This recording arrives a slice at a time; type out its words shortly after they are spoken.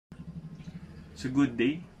So good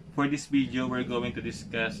day. For this video, we're going to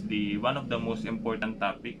discuss one of the most important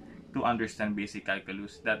topic to understand basic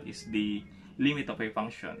calculus, that is the limit of a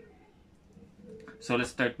function. So let's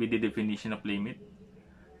start with the definition of limit.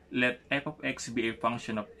 Let f of x be a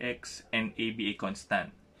function of x and a be a constant.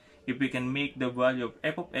 If we can make the value of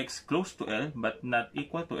f of x close to L but not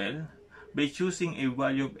equal to L, by choosing a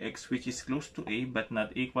value of x which is close to a but not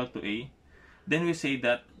equal to a, then we say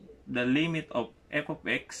that the limit of f of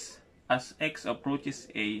x as x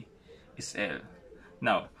approaches a is L.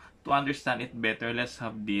 Now, to understand it better, let's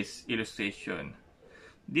have this illustration.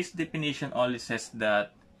 This definition only says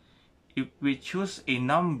that if we choose a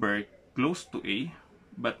number close to a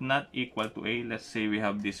but not equal to a, let's say we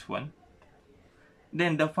have this one,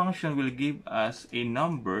 then the function will give us a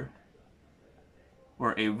number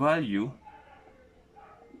or a value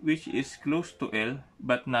which is close to L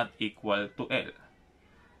but not equal to L.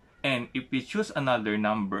 And if we choose another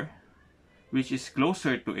number which is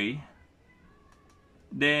closer to a,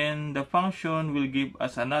 then the function will give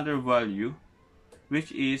us another value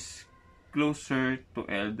which is closer to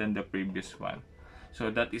L than the previous one.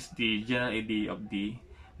 So that is the general idea of the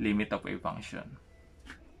limit of a function.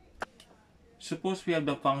 Suppose we have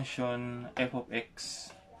the function f of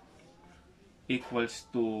x equals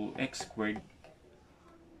to x squared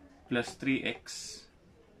plus 3x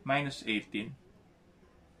minus 18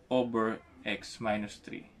 over x minus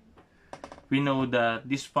 3. We know that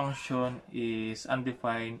this function is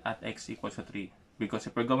undefined at x equals to 3, because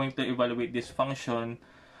if we're going to evaluate this function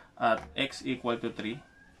at x equal to 3,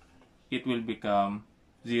 it will become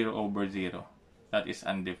 0 over 0. That is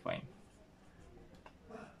undefined.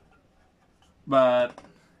 But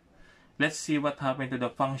let's see what happened to the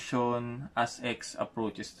function as x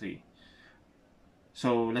approaches 3.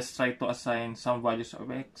 So let's try to assign some values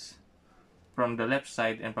of x from the left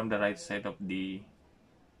side and from the right side of the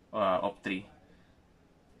of 3.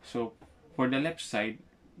 So for the left side,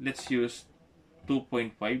 let's use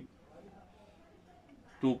 2.5,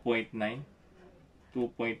 2.9,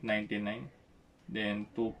 2.99, then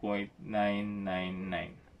 2.999.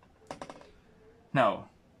 Now,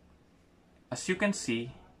 as you can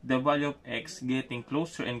see, the value of x getting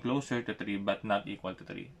closer and closer to 3 but not equal to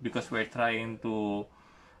 3, because we're trying to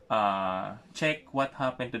check what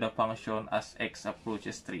happened to the function as x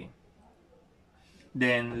approaches 3.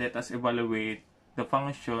 Then let us evaluate the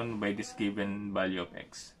function by this given value of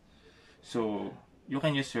x. So you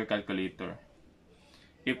can use your calculator.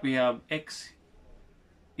 If we have x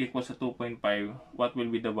equals to 2.5, what will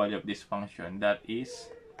be the value of this function? That is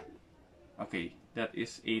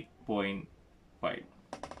 8.5.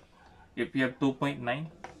 If we have 2.9,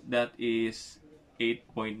 that is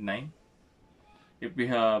 8.9. If we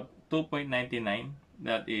have 2.99,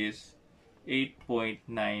 that is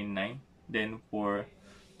 8.99. Then for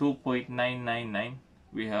 2.999,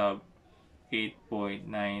 we have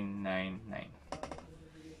 8.999.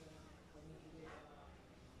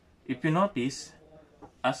 If you notice,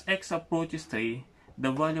 as x approaches 3, the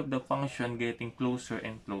value of the function getting closer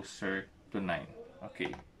and closer to 9.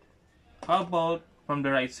 Okay. How about from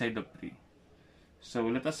the right side of 3? So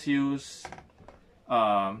let us use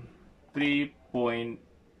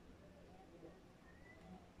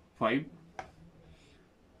 3.5,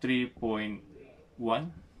 3.1,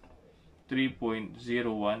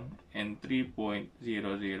 3.01, and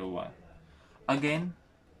 3.001. Again,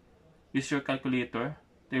 use your calculator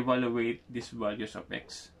to evaluate these values of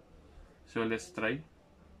x. So let's try.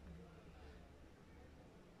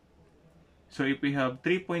 So if we have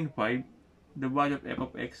 3.5, the value of f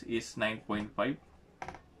of x is 9.5,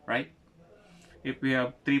 right? If we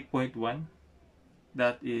have 3.1,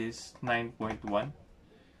 that is 9.1.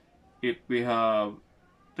 If we have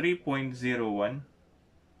 3.01,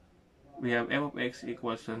 we have f of x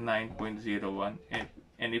equals to 9.01,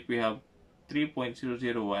 and if we have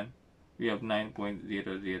 3.001, we have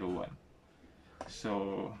 9.001.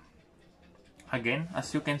 So again,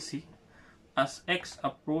 as you can see, as x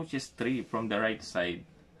approaches 3 from the right side,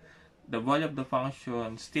 the value of the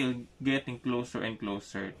function still getting closer and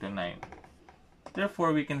closer to 9.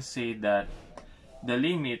 Therefore, we can say that the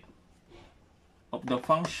limit of the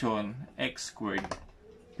function x squared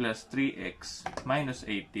plus 3x minus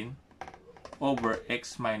 18 over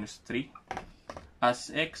x minus 3 as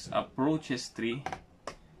x approaches 3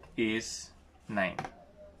 is 9.